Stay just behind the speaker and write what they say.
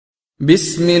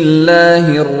بسم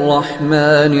الله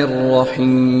الرحمن الرحيم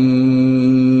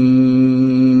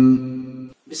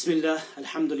Bismillah,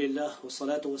 alhamdulillah, wa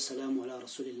salatu wa salamu ala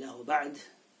rasulillah wa ba'd.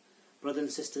 Brothers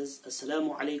and sisters,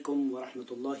 assalamu alaikum wa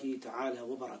rahmatullahi ta'ala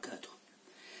wa barakatuh.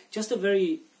 Just a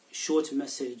very short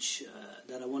message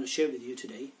that I want to share with you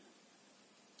today.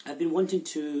 I've been wanting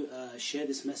to share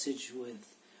this message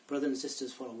with brothers and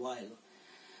sisters for a while,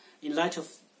 in light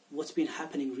of what's been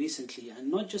happening recently,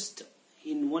 and not just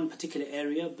in one particular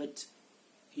area, but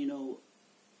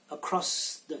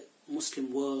across the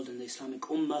Muslim world and the Islamic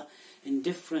Ummah, in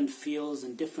different fields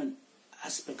and different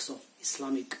aspects of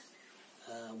Islamic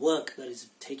work that is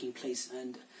taking place.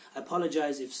 And I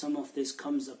apologize if some of this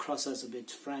comes across as a bit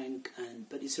frank,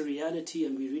 but it's a reality,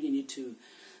 and we really need to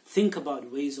think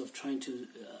about ways of trying to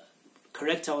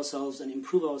correct ourselves and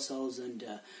improve ourselves and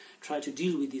try to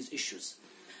deal with these issues.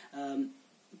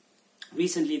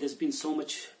 Recently there's been so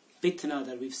much fitna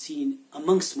that we've seen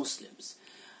amongst Muslims.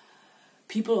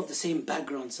 People of the same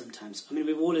background sometimes. I mean,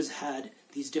 we've always had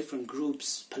these different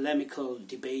groups, polemical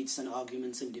debates and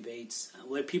arguments and debates,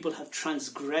 where people have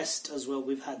transgressed as well.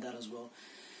 We've had that as well.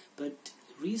 But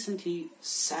recently,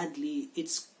 sadly,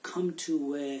 it's come to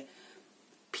where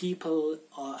people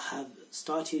have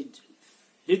started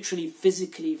literally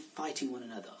physically fighting one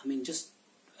another. I mean, just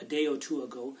a day or two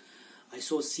ago, I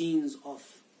saw scenes of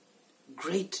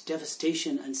great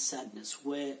devastation and sadness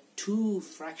where two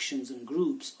fractions and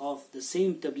groups of the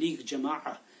same Tabligh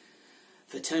jama'ah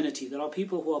fraternity, there are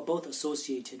people who are both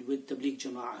associated with Tabligh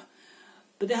jama'ah,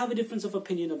 but they have a difference of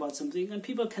opinion about something, and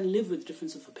people can live with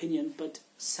difference of opinion, but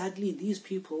sadly these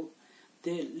people,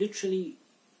 they literally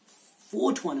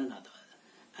fought one another,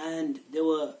 and there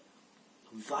were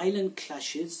violent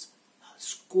clashes.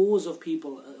 Scores of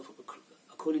people,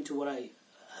 according to what I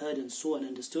heard and saw and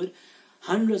understood,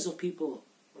 hundreds of people,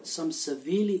 some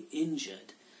severely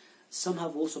injured, some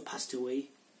have also passed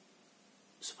away.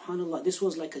 SubhanAllah, this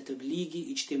was like a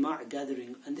Tablighi ijtima'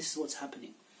 gathering, and this is what's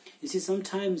happening. You see,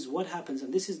 sometimes what happens,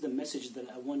 and this is the message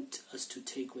that I want us to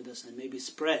take with us and maybe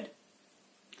spread,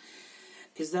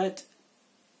 is that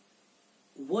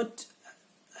what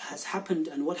has happened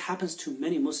and what happens to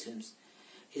many Muslims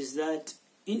is that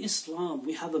in Islam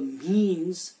we have a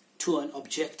means to an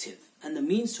objective. And the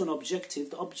means to an objective,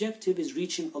 the objective is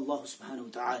reaching Allah subhanahu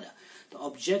wa ta'ala. The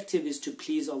objective is to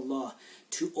please Allah,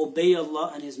 to obey Allah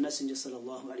and His Messenger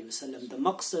sallallahu alayhi wa sallam. The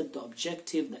maqsad, the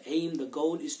objective, the aim, the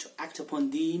goal is to act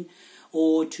upon deen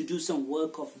or to do some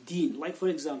work of deen. Like for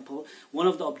example, one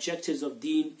of the objectives of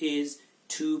deen is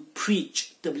to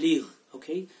preach, tabligh,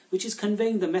 okay? Which is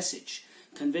conveying the message.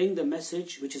 Conveying the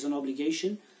message, which is an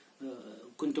obligation.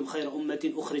 كنتم خير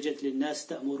أمة أخرجت للناس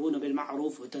تأمرون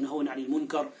بالمعروف وتنهون عن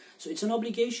المنكر. So it's an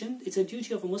obligation, it's a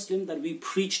duty of a Muslim that we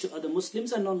preach to other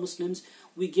Muslims and non-Muslims.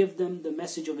 We give them the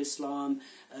message of Islam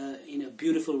in a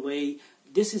beautiful way.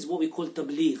 This is what we call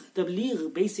tabligh.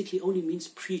 Tabligh basically only means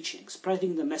preaching,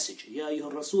 spreading the message. Ya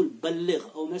ayyuha rasul, balligh,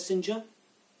 O messenger,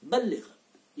 balligh.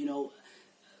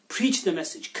 Preach the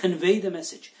message, convey the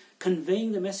message.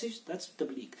 Conveying the message, that's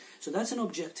tabligh. So that's an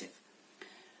objective.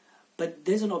 But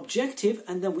there's an objective,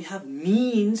 and then we have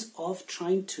means of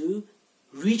trying to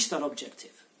reach that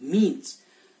objective. Means.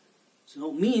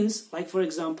 So means, like for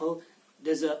example,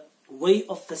 there's a way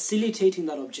of facilitating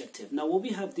that objective. Now what we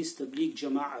have this Tabligh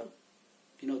jama'ah,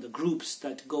 the groups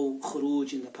that go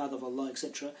khuruj in the path of Allah,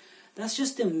 etc. That's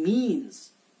just a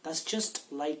means. That's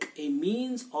just like a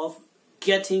means of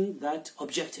getting that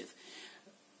objective.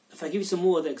 If I give you some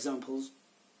more other examples,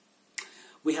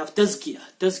 we have tazkiyah.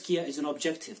 Tazkiyah is an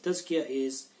objective. Tazkiyah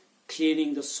is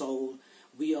cleaning the soul.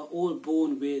 We are all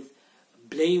born with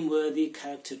blameworthy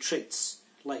character traits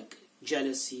like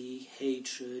jealousy,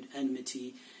 hatred,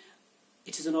 enmity.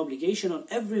 It is an obligation on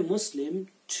every Muslim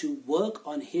to work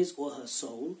on his or her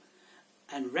soul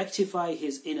and rectify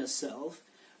his inner self,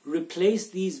 replace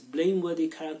these blameworthy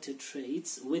character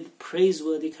traits with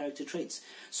praiseworthy character traits.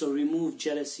 So remove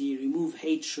jealousy, remove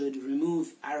hatred,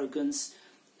 remove arrogance,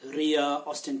 riya,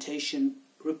 ostentation,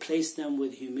 replace them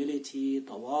with humility,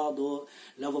 tawadu,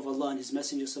 love of Allah and His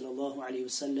Messenger sallallahu alayhi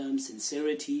wasallam,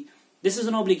 sincerity. This is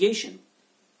an obligation.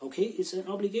 Okay, it's an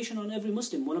obligation on every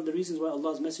Muslim. One of the reasons why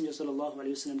Allah's Messenger sallallahu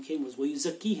alayhi wasallam came was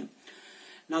وَيُزَكِّيهِمْ.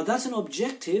 Now that's an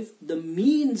objective. The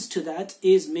means to that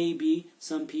is maybe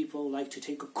some people like to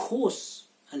take a course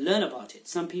and learn about it.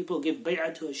 Some people give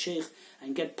bay'ah to a shaykh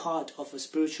and get part of a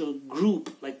spiritual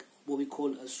group, like what we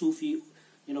call a Sufi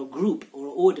group or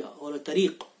order or a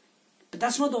tariq. But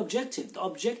that's not the objective. The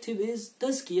objective is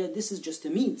tazkiyah. This is just a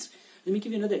means. Let me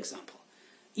give you another example.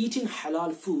 Eating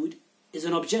halal food is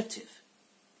an objective,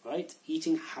 right?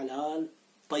 Eating halal,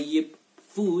 tayyib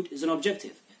food is an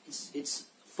objective. It's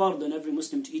fard on every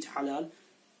Muslim to eat halal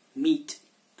meat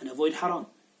and avoid haram.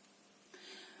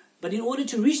 But in order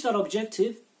to reach that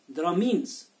objective, there are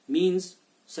means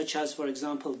such as, for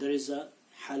example, there is a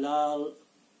halal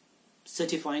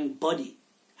certifying body,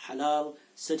 halal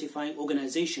certifying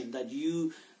organization, that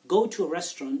you go to a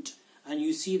restaurant and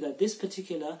you see that this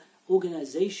particular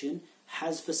organization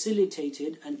has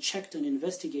facilitated and checked and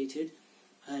investigated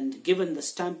and given the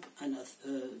stamp and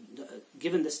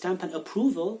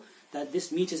approval that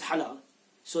this meat is halal.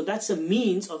 So that's a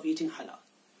means of eating halal.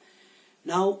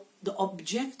 Now, the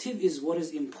objective is what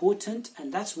is important,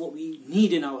 and that's what we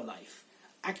need in our life.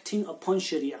 Acting upon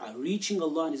shari'ah, reaching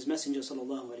Allah and His Messenger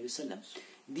sallallahu alaihi wasallam.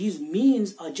 These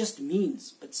means are just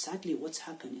means, but sadly what's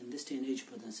happened in this day and age,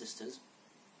 brothers and sisters,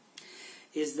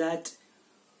 is that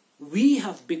we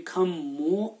have become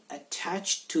more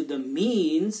attached to the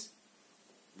means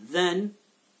than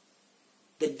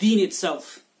the deen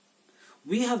itself.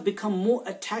 We have become more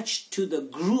attached to the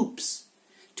groups,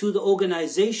 to the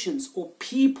organizations or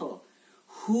people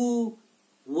who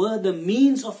were the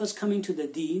means of us coming to the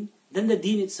deen than the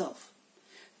deen itself.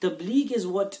 Tabligh is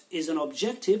what is an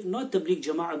objective, not Tabligh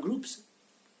jama'ah groups.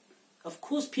 Of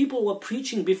course, people were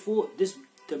preaching before this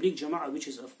Tabligh jama'ah, which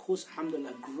is, of course,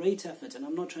 alhamdulillah, a great effort, and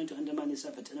I'm not trying to undermine this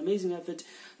effort, an amazing effort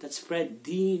that spread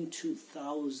deen to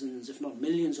thousands, if not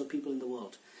millions of people in the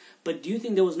world. But do you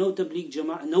think there was no Tabligh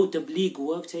jama'ah, no Tabligh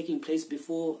work taking place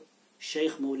before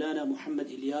Shaykh Maulana Muhammad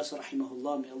Ilyas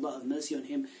rahimahullah, may Allah have mercy on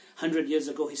him, 100 years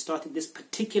ago he started this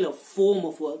particular form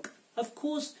of work? Of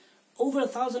course, over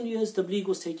 1,000 years Tabligh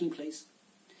was taking place.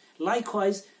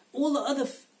 Likewise, all the other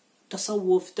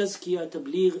tasawwuf, tazkiyah,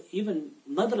 tabligh, even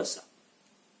madrasa.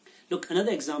 Look,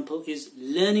 another example is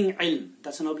learning ilm.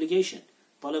 That's an obligation.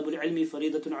 Talabul ilmi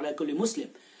faridatun ala kulli Muslim.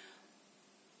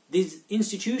 These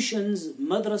institutions,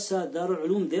 madrasa, darul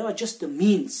ulum, they are just the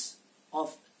means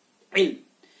of ilm.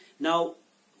 Now,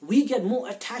 we get more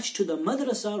attached to the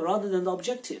madrasa rather than the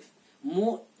objective.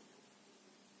 More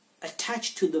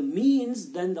attached to the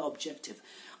means than the objective.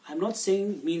 I'm not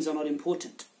saying means are not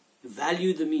important.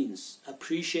 Value the means,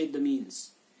 appreciate the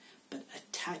means. But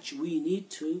we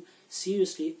need to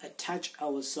seriously attach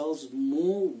ourselves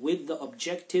more with the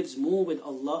objectives, more with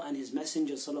Allah and His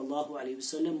Messenger sallallahu alaihi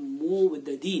wasallam, more with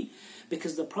the deen.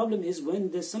 Because the problem is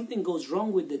when there's something goes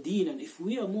wrong with the deen, and if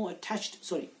we are more attached,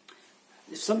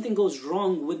 if something goes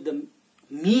wrong with the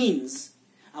means,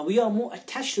 and we are more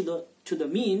attached to the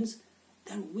means,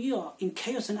 then we are in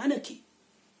chaos and anarchy.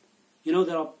 You know,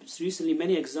 there are recently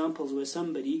many examples where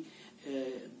somebody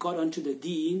got onto the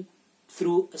deen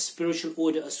through a spiritual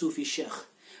order, a Sufi sheikh.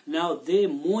 Now their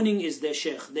morning is their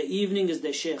sheikh, their evening is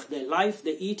their sheikh, their life,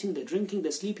 their eating, their drinking,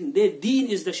 their sleeping, their deen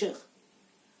is the sheikh.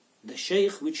 The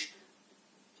sheikh which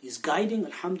is guiding,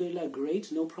 alhamdulillah,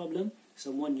 great, no problem.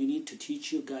 Someone you need to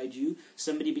teach you, guide you.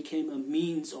 Somebody became a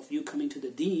means of you coming to the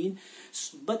deen.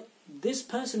 But this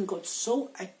person got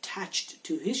so attached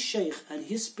to his sheikh and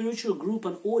his spiritual group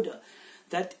and order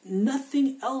that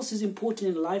nothing else is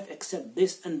important in life except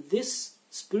this. And this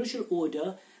spiritual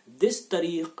order, this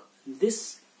tariq,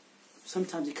 this,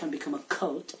 sometimes it can become a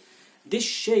cult. This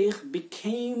sheikh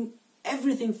became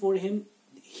everything for him.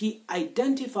 He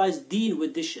identifies deen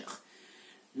with this sheikh.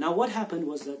 Now what happened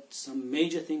was that some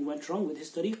major thing went wrong with his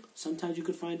tariq. Sometimes you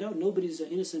could find out nobody is an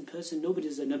innocent person, nobody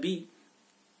is a nabi.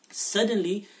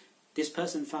 Suddenly this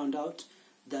person found out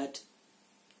that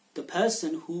the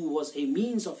person who was a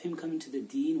means of him coming to the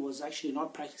deen was actually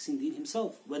not practicing deen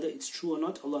himself. Whether it's true or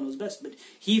not, Allah knows best. But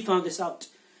he found this out.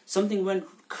 Something went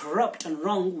corrupt and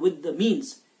wrong with the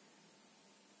means.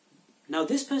 Now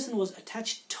this person was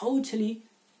attached totally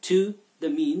to the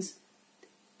means.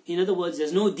 In other words,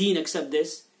 there's no deen except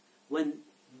this. When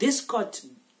this got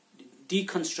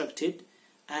deconstructed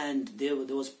and there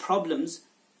was problems,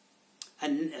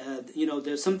 and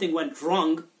something went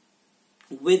wrong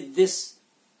with this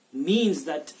means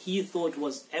that he thought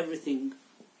was everything,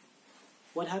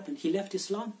 what happened? He left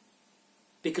Islam.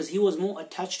 Because he was more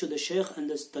attached to the shaykh and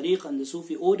the tariq and the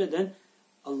Sufi order than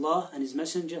Allah and His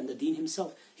Messenger and the deen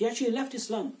himself. He actually left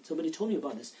Islam. Somebody told me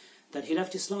about this, that he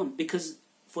left Islam because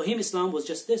for him Islam was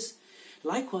just this.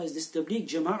 Likewise, this Tabligh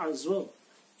jama'ah as well.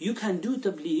 You can do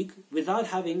Tabligh without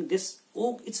having this.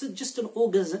 It's just an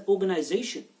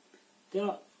organization.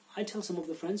 I tell some of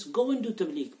the friends, go and do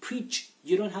Tabligh, preach.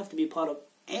 You don't have to be part of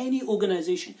any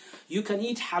organization. You can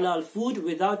eat halal food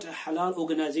without a halal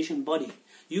organization body.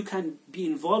 You can be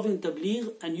involved in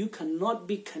Tabligh and you cannot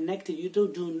be connected. You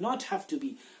do not have to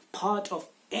be part of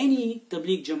any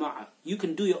Tabligh jama'ah. You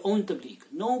can do your own Tabligh,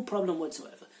 no problem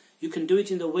whatsoever. You can do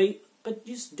it in the way, but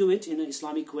just do it in an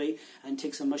Islamic way and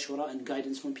take some mashwara and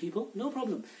guidance from people, no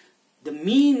problem. The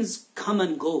means come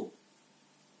and go.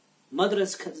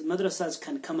 Madrasas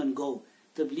can come and go.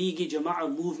 Tablighi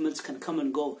jama'ah movements can come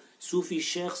and go. Sufi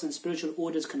sheikhs and spiritual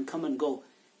orders can come and go.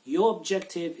 Your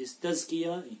objective is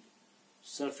tazkiyah,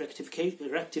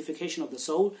 rectification of the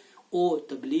soul, or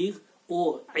tabligh,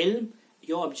 or ilm.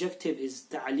 Your objective is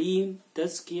ta'aleem,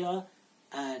 tazkiyah,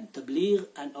 and tabligh,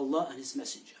 and Allah and His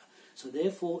Messenger. So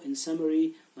therefore, in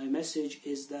summary, my message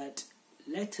is that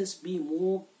let us be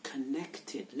more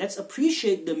connected. Let's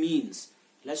appreciate the means.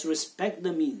 Let's respect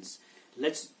the means.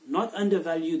 Let's not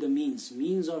undervalue the means.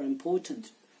 Means are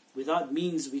important. Without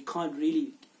means, we can't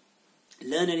really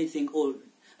learn anything or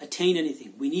attain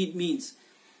anything. We need means.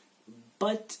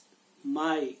 But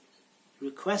my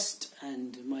request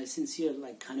and my sincere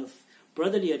kind of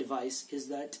brotherly advice is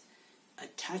that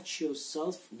attach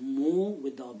yourself more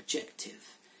with the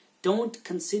objective. Don't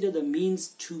consider the means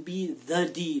to be the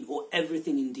deen or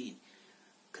everything in deen.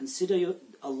 Consider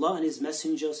Allah and His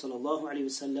Messenger sallallahu alaihi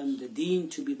wasallam, the deen,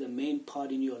 to be the main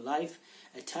part in your life.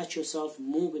 Attach yourself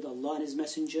more with Allah and His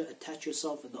Messenger. Attach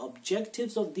yourself with the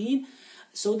objectives of deen,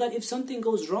 so that if something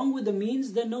goes wrong with the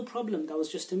means, then no problem. That was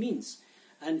just a means.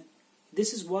 And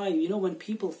this is why, when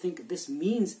people think this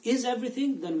means is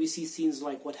everything, then we see scenes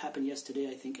like what happened yesterday,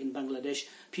 I think, in Bangladesh.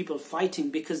 People fighting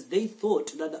because they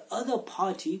thought that the other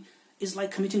party is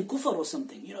like committing kufr or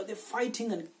something. They're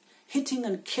fighting and hitting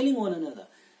and killing one another.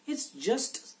 It's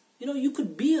just, you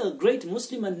could be a great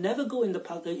Muslim and never go in the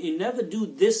path, you never do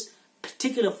this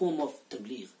particular form of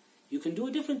tabligh. You can do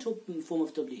a different form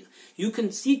of tabligh. You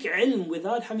can seek ilm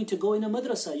without having to go in a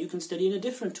madrasa. You can study in a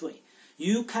different way.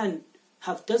 You can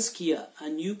have tazkiyah,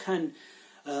 and you can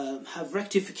have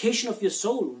rectification of your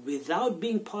soul without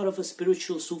being part of a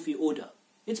spiritual Sufi order.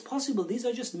 It's possible. These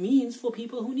are just means for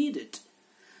people who need it.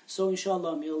 So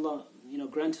inshallah, may Allah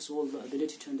grant us all the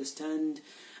ability to understand.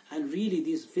 And really,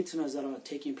 these fitnas that are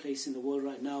taking place in the world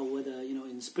right now, whether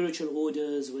in spiritual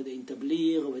orders, whether in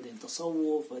tabligh, whether in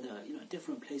tasawwuf, whether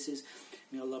different places,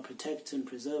 may Allah protect and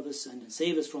preserve us and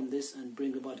save us from this, and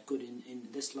bring about good in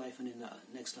this life and in the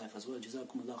next life as well.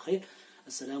 Jazakumullah khair.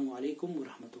 Assalamu alaikum wa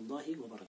rahmatullahi wa barakatuh.